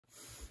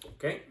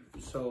Okay,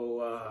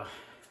 so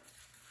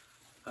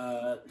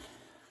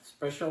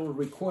special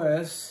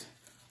request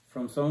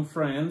from some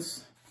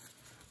friends.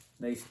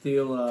 They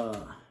still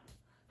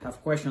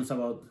have questions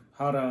about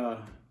how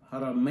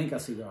to make a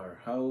cigar,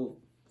 how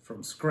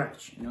from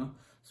scratch, you know.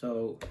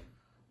 So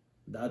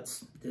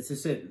this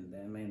is it.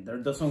 I mean, there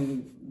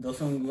doesn't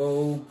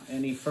go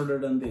any further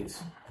than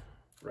this.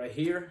 Right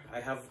here,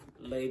 I have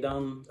laid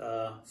down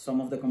some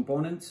of the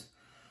components.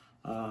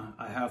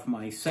 I have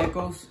my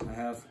secos, I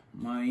have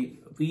my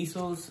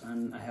visos,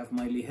 and I have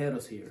my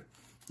ligeros here.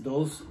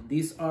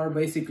 These are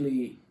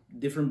basically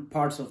different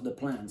parts of the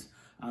plants,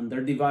 and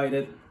they're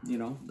divided, you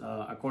know,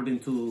 according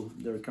to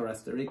their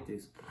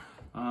characteristics.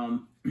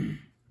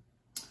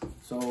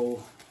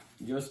 So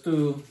just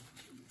to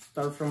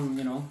start from,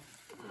 you know,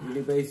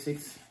 really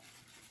basics,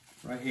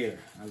 right here,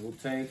 I will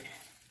take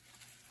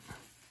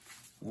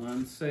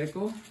one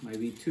seco,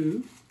 maybe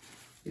two.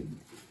 It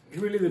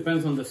really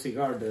depends on the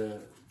cigar,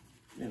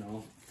 you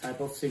know, type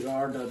of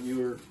cigar that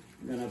you're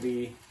gonna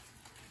be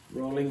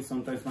rolling.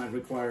 Sometimes might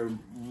require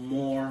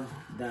more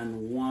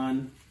than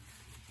one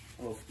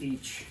of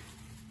each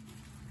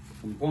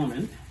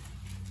component.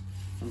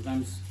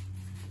 Sometimes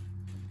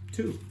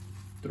two,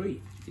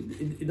 three.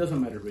 It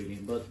doesn't matter really.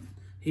 But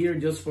here,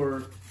 just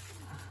for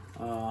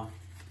the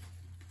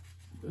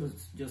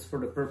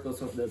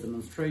purpose of the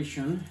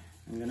demonstration,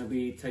 I'm gonna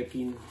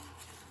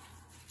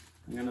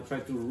try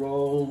to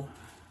roll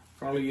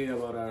probably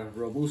about a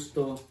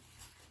robusto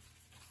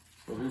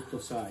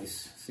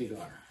size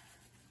cigar.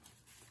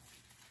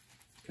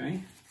 Okay,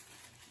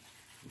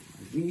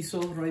 my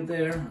viso right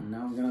there, and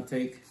now I'm gonna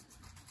take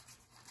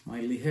my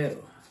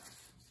ligero.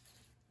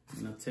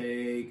 I'm gonna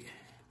take,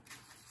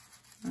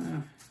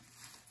 like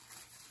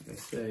I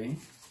say,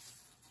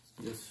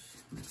 just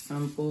an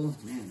example.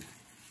 Man,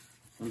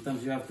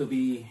 sometimes you have to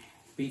be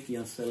picky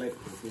and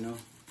selective, you know,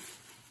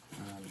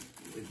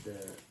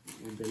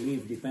 with the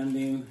leaf,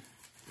 depending.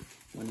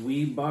 When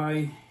we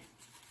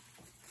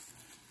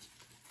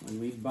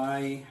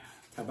buy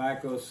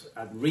tobaccos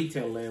at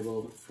retail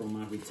level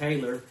from a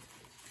retailer,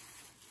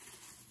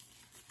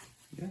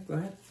 yeah, go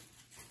ahead.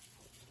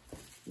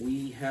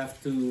 We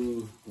have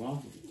to,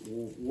 well,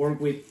 work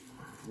with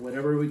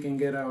whatever we can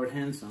get our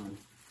hands on.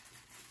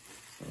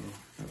 So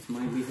that's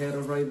my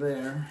ligero right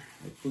there.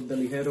 I put the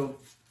ligero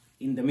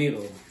in the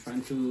middle,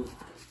 trying to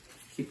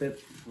keep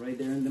it right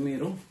there in the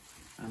middle.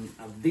 And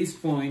at this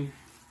point,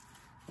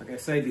 like I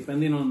say,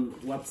 depending on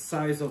what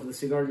size of the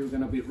cigar you're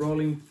gonna be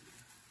rolling,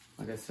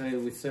 like I say,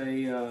 we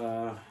say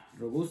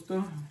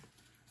Robusto.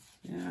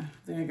 Yeah, I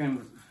think I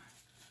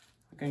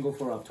can go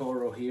for a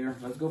Toro here.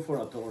 Let's go for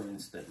a Toro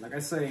instead. Like I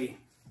say,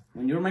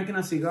 when you're making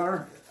a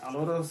cigar, a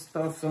lot of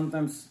stuff,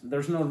 sometimes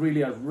there's not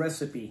really a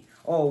recipe.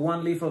 Oh,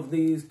 one leaf of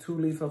this, two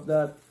leaf of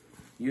that.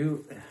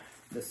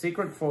 The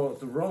secret to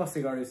roll a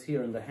cigar is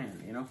here in the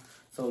hand, you know?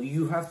 So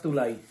you have to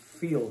like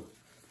feel.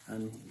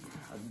 And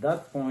at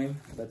that point,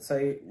 let's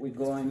say we're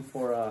going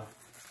for a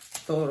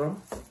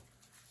Toro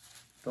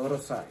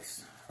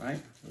size,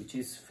 right? Which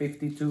is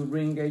 52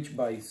 ring gauge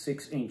by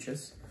 6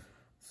 inches.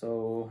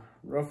 So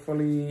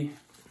roughly,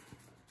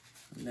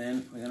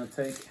 then we're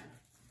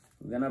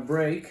gonna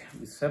break,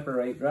 we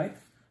separate, right?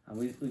 And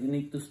we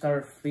need to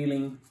start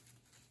feeling,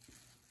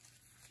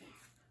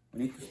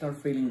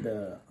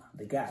 the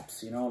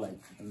gaps, you know, like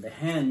in the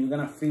hand, you're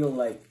gonna feel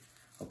like,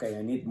 okay,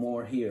 I need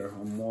more here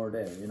or more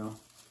there, you know?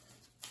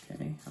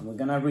 Okay, and we're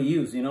gonna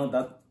reuse, you know,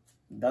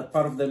 that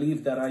part of the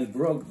leaf that I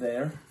broke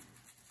there,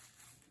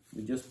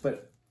 we just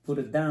put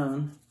it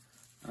down,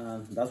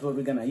 and that's what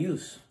we're gonna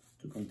use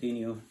to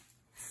continue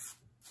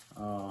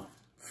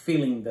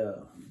filling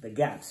the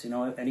gaps, you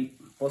know, any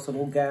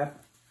possible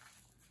gap.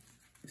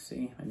 You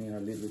see, I need a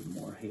little bit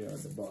more here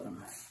at the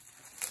bottom.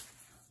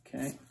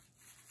 Okay,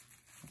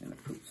 I'm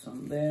gonna put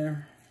some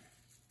there.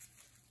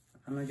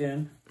 And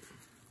again,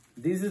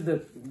 this is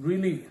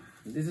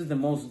the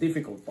most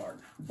difficult part,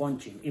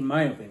 bunching, in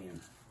my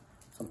opinion.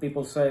 Some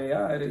people say,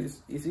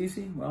 it's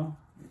easy. Well,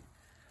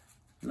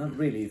 not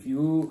really.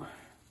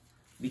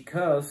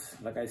 Because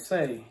like I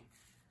say,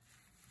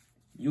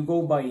 you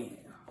go by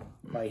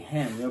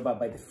hand, you know,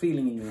 by the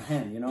feeling in your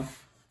hand, you know.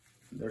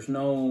 There's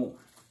no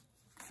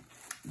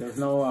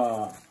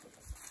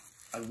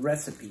a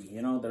recipe,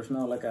 you know. There's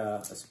no like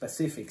a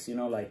specifics, you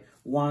know, like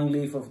one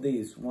leaf of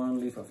this, one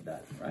leaf of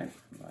that, right?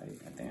 I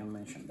think I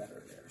mentioned that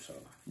earlier. So,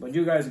 but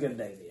you guys get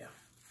the idea.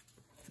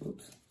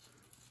 Oops.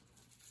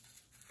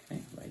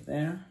 Okay, right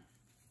there.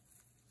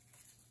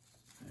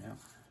 Yeah,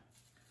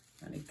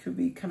 and it could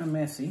be kind of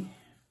messy,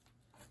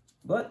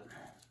 but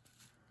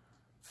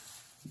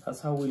that's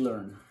how we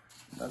learn.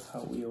 That's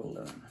how we all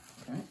learn.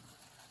 Okay.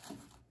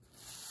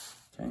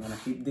 Okay, I'm gonna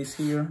keep this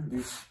here,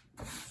 these,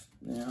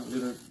 you know,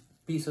 little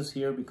pieces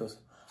here, because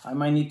I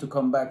might need to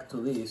come back to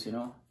this, you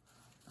know,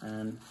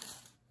 and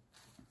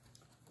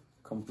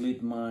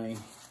complete my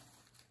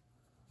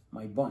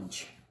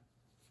bunch.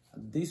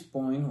 At this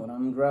point, what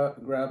I'm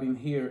grabbing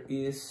here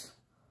is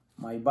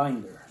my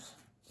binders.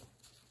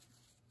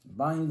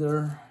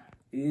 Binder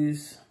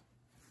is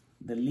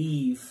the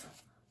leaf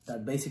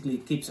that basically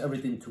keeps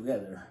everything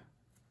together.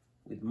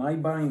 with my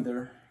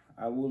binder,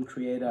 I will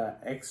create an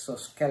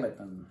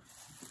exoskeleton,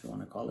 if you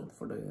want to call it,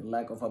 for the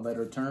lack of a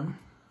better term.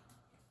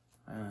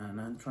 And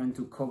I'm trying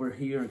to cover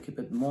here and keep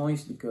it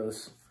moist,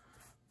 because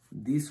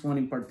this one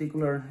in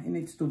particular, it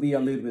needs to be a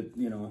little bit,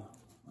 you know,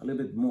 a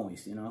little bit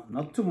moist, you know,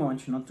 not too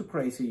much, not too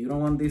crazy. You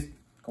don't want this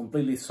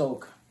completely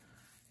soaked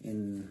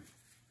in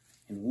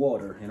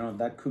water, you know,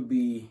 that could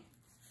be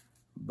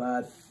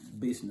bad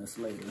business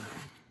later.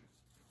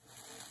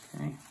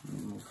 Okay, let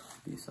me move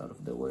this out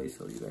of the way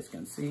so you guys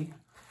can see.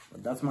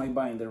 But that's my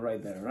binder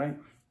right there, right?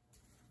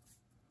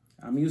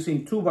 I'm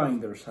using 2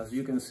 binders, as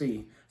you can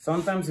see.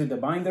 Sometimes if the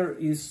binder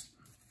is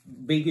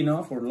big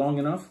enough or long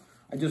enough,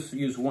 I just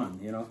use 1,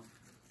 you know.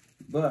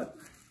 But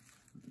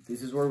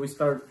this is where we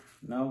start.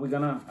 Now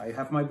I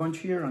have my bunch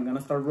here, I'm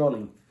gonna start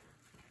rolling.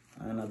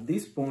 And at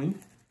this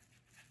point,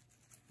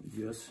 we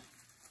just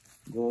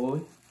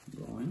rolling,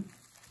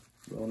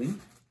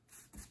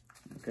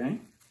 okay?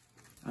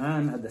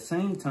 And at the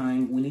same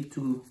time, we need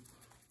to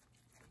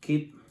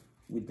keep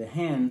with the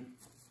hand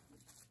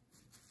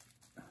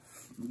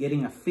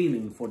getting a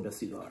feeling for the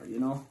cigar, you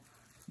know,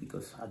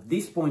 because at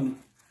this point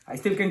I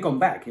still can come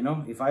back, you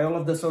know. If I all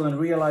of a sudden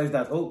realize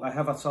that, oh, I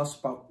have a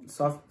soft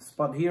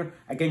spot here,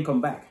 I can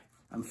come back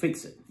and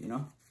fix it, you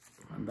know.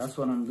 And that's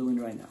what I'm doing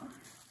right now.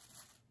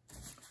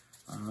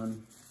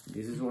 And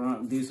this is where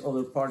these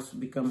other parts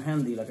become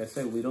handy. Like I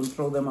said, we don't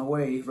throw them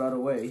away right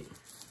away,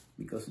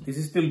 because this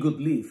is still good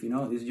leaf, you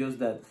know. It's just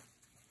that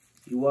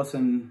it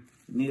wasn't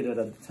needed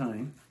at the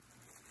time.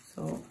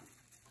 So,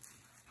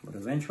 but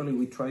eventually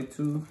we try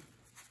to,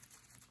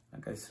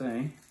 like I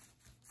say,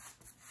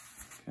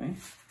 okay,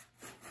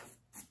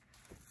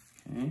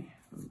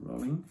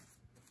 rolling,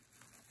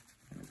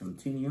 and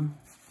continue.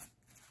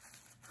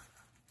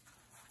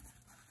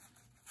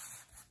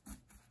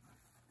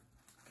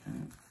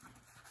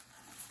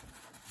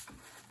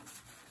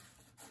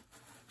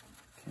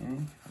 Okay,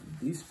 at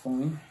this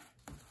point,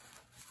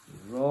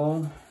 we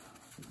roll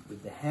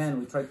with the hand.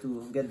 We try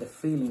to get the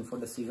feeling for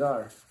the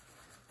cigar.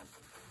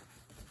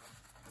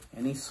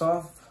 Any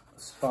soft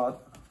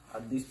spot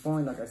at this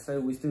point, like I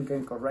said, we still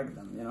can correct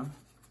them, you know.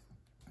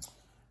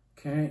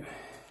 Okay,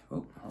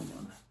 oh, hold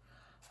on.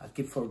 I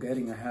keep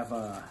forgetting I have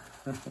a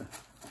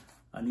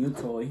a new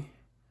toy,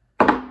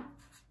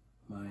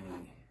 my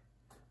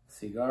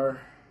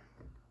cigar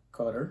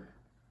cutter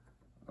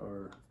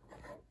or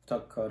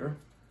tuck cutter.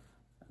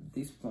 At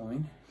this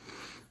point,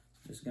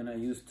 just gonna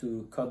use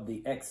to cut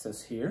the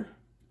excess here.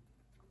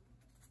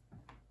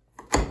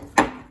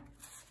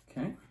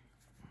 Okay.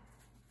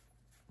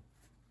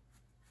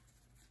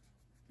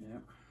 Yeah,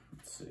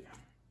 let's see.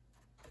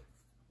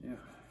 Yeah,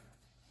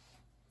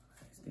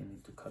 I still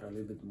need to cut a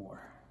little bit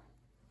more.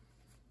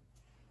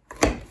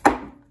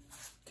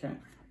 Okay.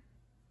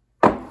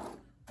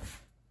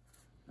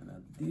 And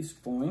at this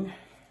point,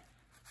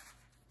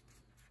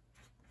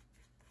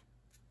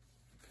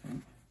 okay,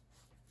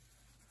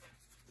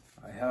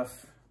 I have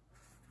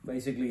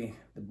basically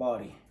the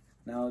body.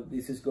 Now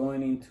this is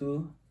going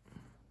into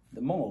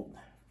the mold,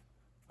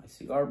 my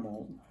cigar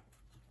mold,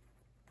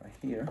 right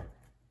here.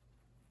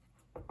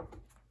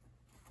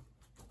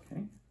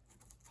 Okay,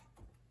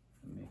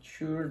 make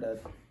sure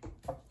that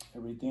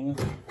everything,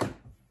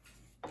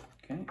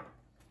 okay,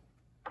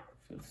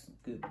 feels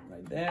good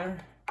right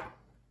there.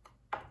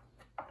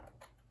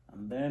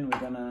 And then we're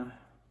gonna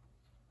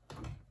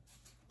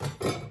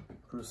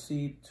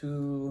proceed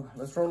to,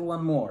 let's roll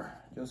one more,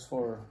 just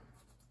for,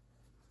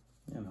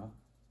 you know,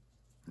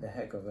 the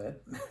heck of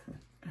it.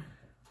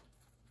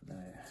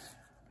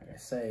 Like I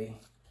say,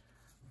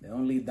 the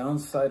only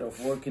downside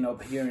of working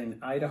up here in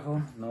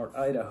Idaho, North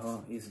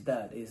Idaho, is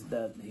that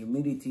the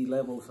humidity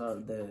levels are,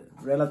 the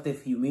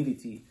relative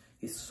humidity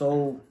is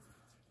so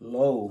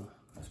low,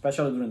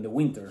 especially during the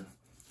winter.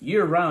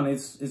 Year round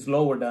it's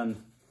lower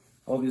than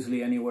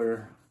obviously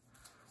anywhere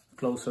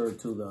closer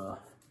to the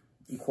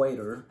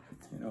equator,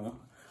 you know,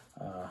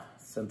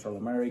 Central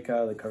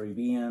America, the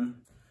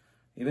Caribbean,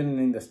 even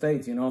in the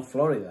States, you know,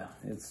 Florida.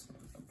 It's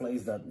a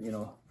place that, you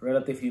know,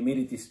 relative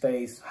humidity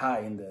stays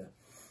high in the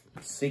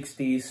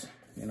 60s,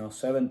 you know,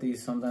 70s,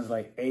 sometimes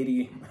like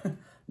 80,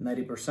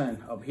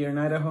 90%. Up here in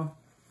Idaho,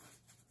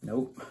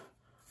 nope.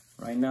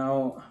 Right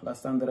now,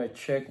 last time that I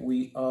checked,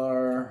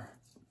 we're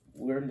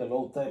in the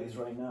low 30s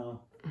right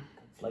now.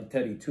 It's like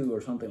 32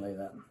 or something like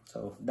that.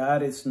 So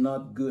that is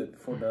not good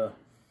for the,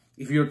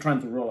 if you're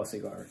trying to roll a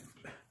cigar.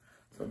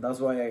 So that's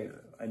why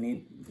I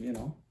need, you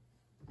know,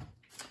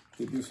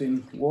 keep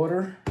using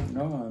water, you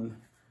know, and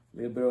a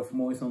little bit of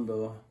moist on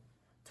the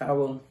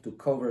towel to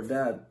cover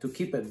that, to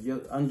keep it.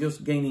 I'm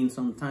just gaining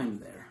some time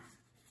there.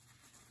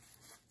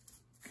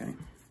 Okay,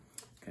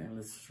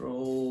 let's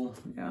roll.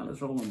 Yeah,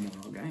 let's roll one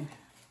more. Okay,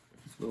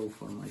 let's go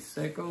for my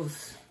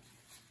secos.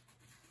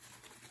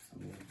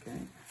 Okay,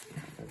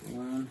 that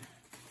one.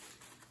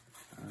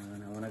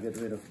 And I want to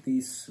get rid of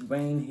this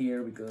vein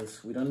here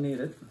because we don't need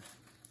it.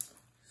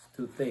 It's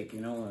too thick, you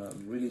know. A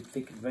really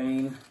thick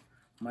vein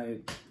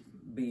might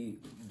be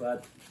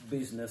bad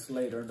business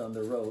later down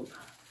the road.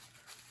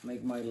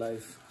 Make my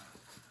life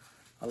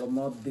a lot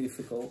more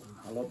difficult,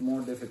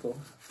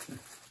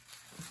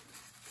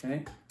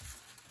 Okay,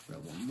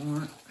 grab one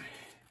more.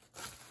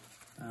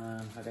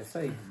 Like I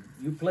say,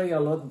 you play a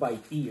lot by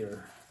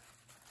ear.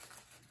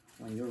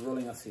 When you're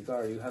rolling a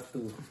cigar, you have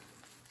to,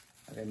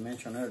 like I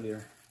mentioned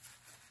earlier,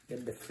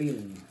 get the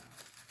feeling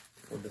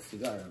for the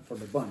cigar, for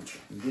the bunch,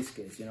 in this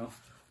case, you know,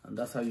 and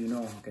that's how you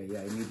know, okay,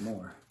 yeah, I need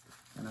more.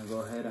 And I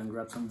go ahead and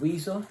grab some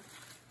Viso.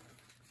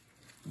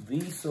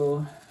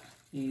 Viso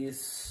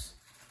is,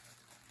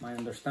 my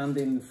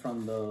understanding,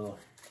 from the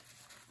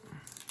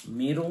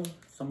middle,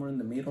 somewhere in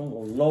the middle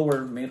or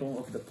lower middle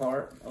of the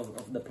part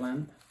of the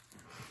plant,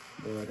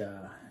 but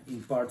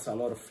imparts a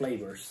lot of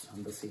flavors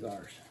on the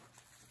cigars.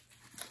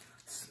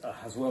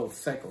 As well,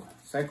 Seco.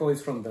 Seco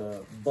is from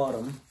the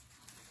bottom.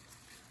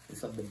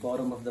 It's at the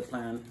bottom of the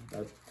plant.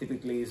 That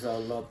typically is a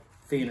lot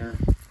thinner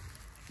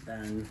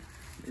than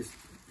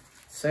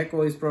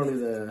Seco is probably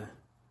the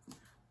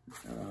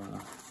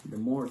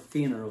more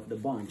thinner of the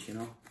bunch, you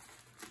know.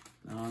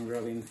 Now I'm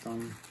grabbing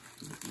from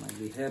my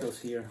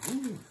Ligeros here.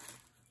 Ooh,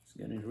 it's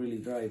getting really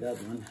dry,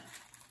 that one.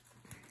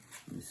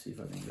 Let me see if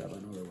I can grab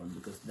another one,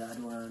 because that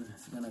one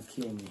is gonna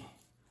kill me.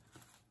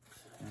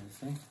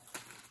 See?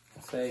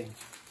 I say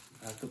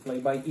I have to play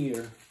by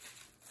ear.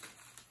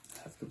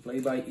 I have to play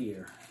by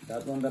ear.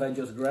 That one that I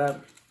just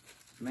grabbed,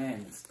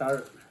 man,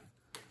 start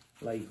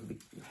like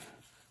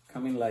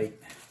coming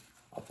like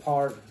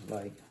apart,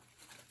 like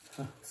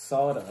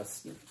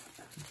sawdust.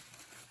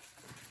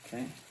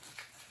 Okay.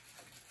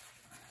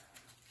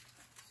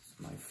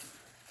 My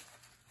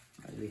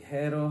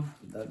Ligero,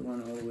 that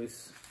one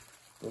always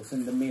goes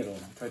in the middle.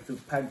 I try to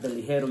pack the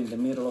Ligero in the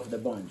middle of the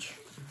bunch.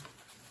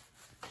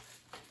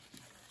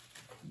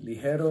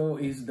 Ligero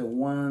is the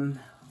one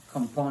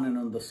component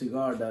on the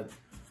cigar that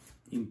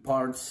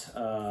imparts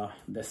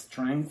the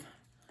strength.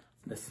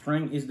 The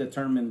strength is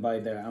determined by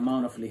the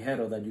amount of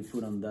Ligero that you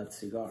put on that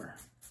cigar.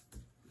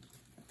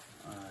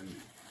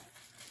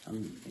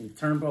 And in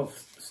terms of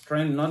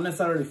strength, not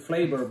necessarily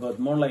flavor, but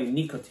more like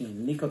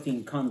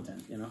nicotine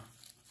content, you know.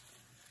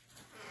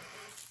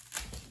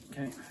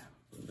 Okay,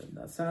 put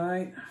that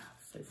aside,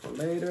 save for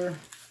later.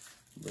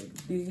 Break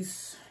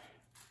this.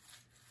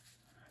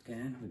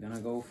 Again, we're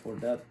gonna go for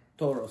that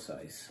Toro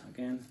size.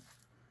 Again,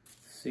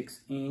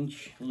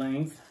 6-inch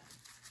length,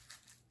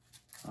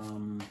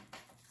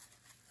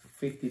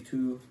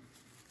 52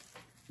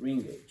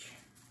 ring gauge.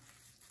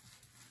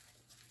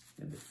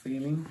 Get the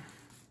feeling.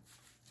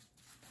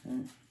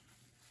 Okay.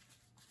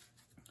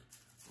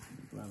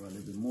 Grab a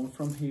little bit more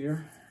from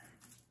here.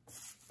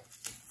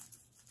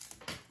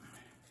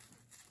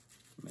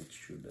 Make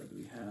sure that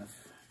we have.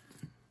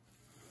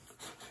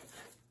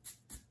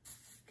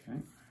 Okay.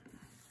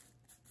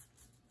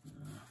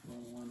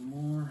 One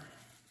more.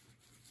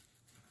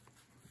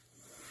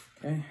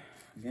 Okay.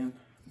 Again,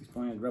 at this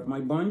point I grab my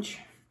bunch.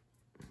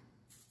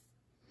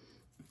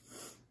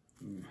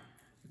 I'm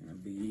gonna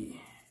be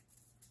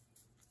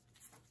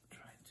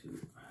trying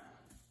to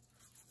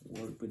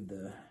work with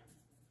the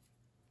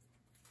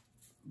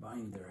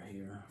binder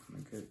here,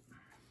 make it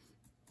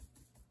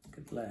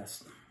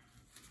last.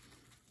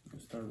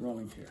 Let's start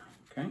rolling here,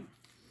 okay?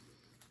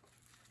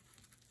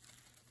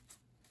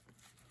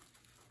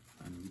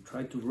 And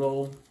try to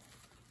roll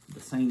at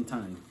the same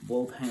time,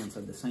 both hands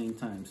at the same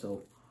time,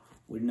 so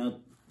we're not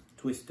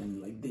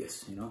twisting like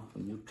this, you know?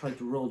 When you try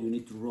to roll, you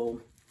need to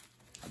roll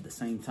at the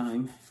same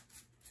time.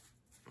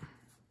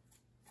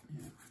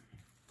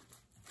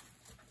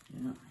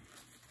 Yeah.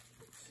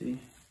 See,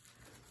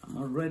 I'm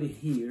already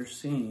here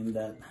seeing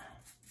that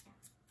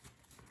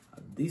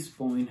at this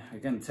point I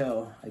can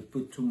tell I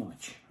put too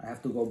much. I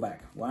have to go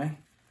back. Why?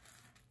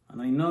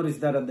 And I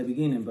noticed that at the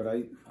beginning, but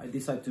I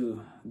decided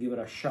to give it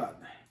a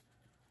shot.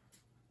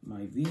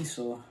 My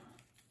Viso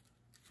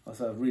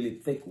was a really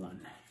thick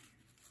one,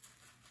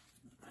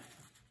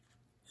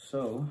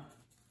 so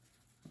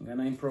I'm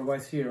gonna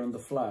improvise here on the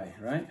fly,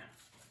 right?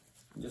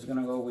 I'm just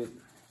gonna go with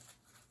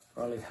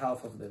probably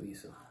half of the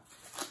Viso.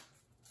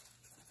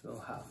 So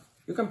half.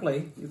 You can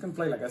play,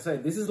 like I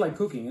said, this is like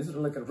cooking, this is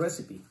like a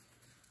recipe.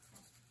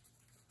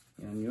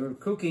 And you're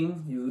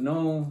cooking, you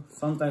know,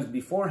 sometimes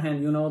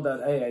beforehand, you know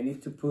that, hey, I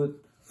need to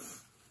put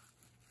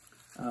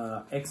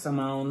X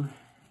amount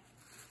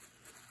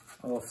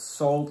of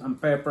salt and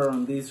pepper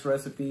on this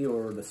recipe,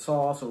 or the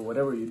sauce, or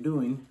whatever you're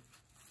doing.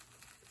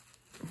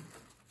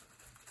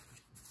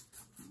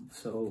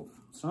 So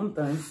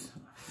sometimes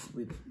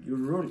with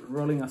you're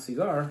rolling a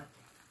cigar,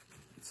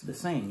 it's the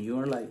same.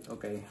 You're like,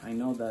 okay, I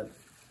know that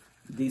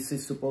this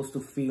is supposed to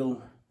feel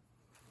a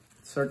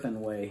certain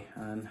way,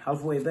 and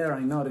halfway there I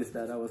noticed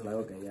that I was like,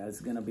 okay, yeah,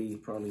 it's gonna be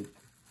probably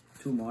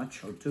too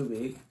much or too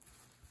big.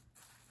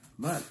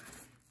 But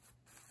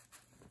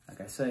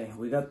like I say,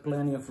 we got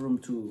plenty of room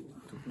to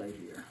play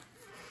here.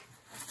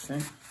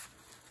 Okay,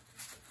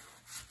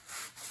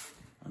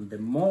 and the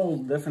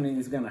mold definitely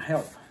is gonna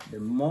help. The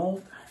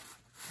mold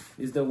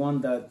is the one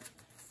that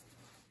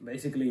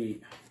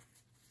basically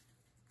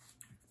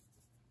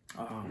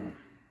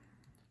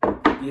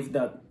gives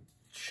that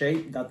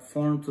shape, that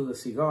form to the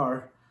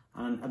cigar.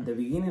 And at the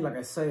beginning, like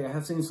I say, I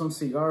have seen some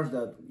cigars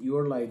that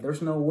you're like,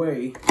 there's no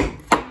way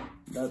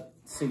that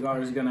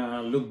cigar is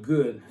gonna look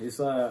good. It's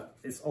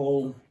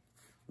all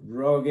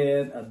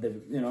rugged at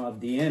the, you know, at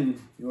the end.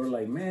 You're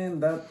like, man,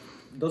 that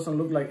doesn't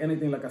look like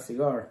anything like a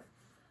cigar.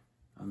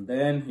 And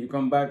then you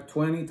come back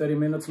 20-30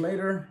 minutes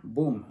later,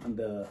 boom, and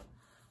the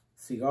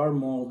cigar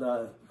mold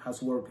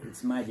has worked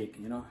its magic,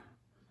 you know.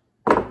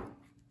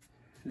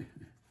 Okay,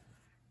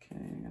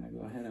 I'm gonna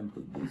go ahead and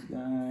put this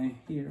guy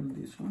here on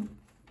this one.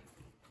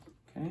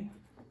 Okay.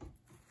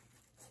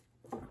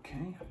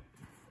 Okay.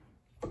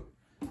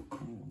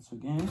 And once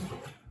again,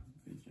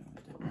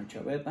 take my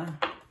chaveta,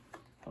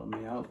 help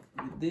me out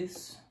with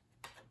this.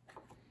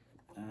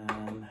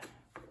 And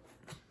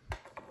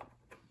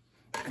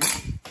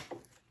okay.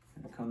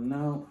 I come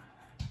now,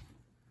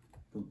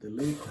 put the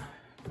lid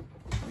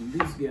on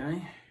this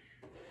guy.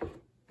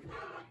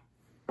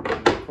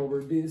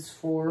 Cover this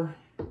for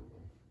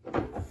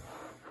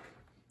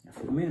a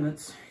few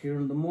minutes here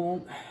in the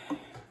mold.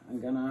 I'm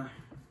gonna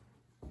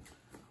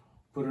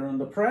put it on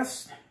the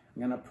press.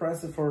 I'm gonna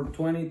press it for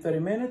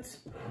 20-30 minutes,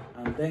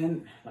 and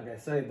then, like I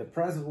said, the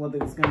press, what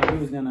it's gonna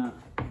do is gonna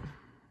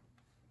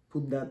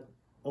put that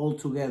all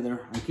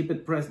together and keep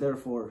it pressed there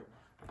for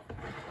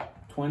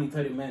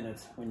 20-30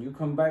 minutes. When you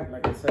come back,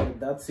 like I said,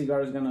 that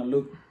cigar is gonna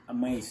look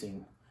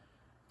amazing.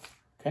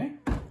 Okay,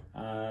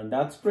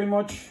 that's pretty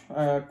much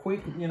a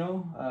quick, you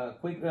know,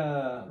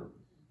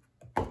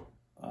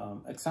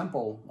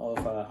 example of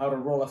how to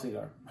roll a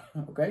cigar.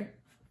 Okay,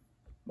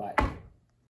 bye.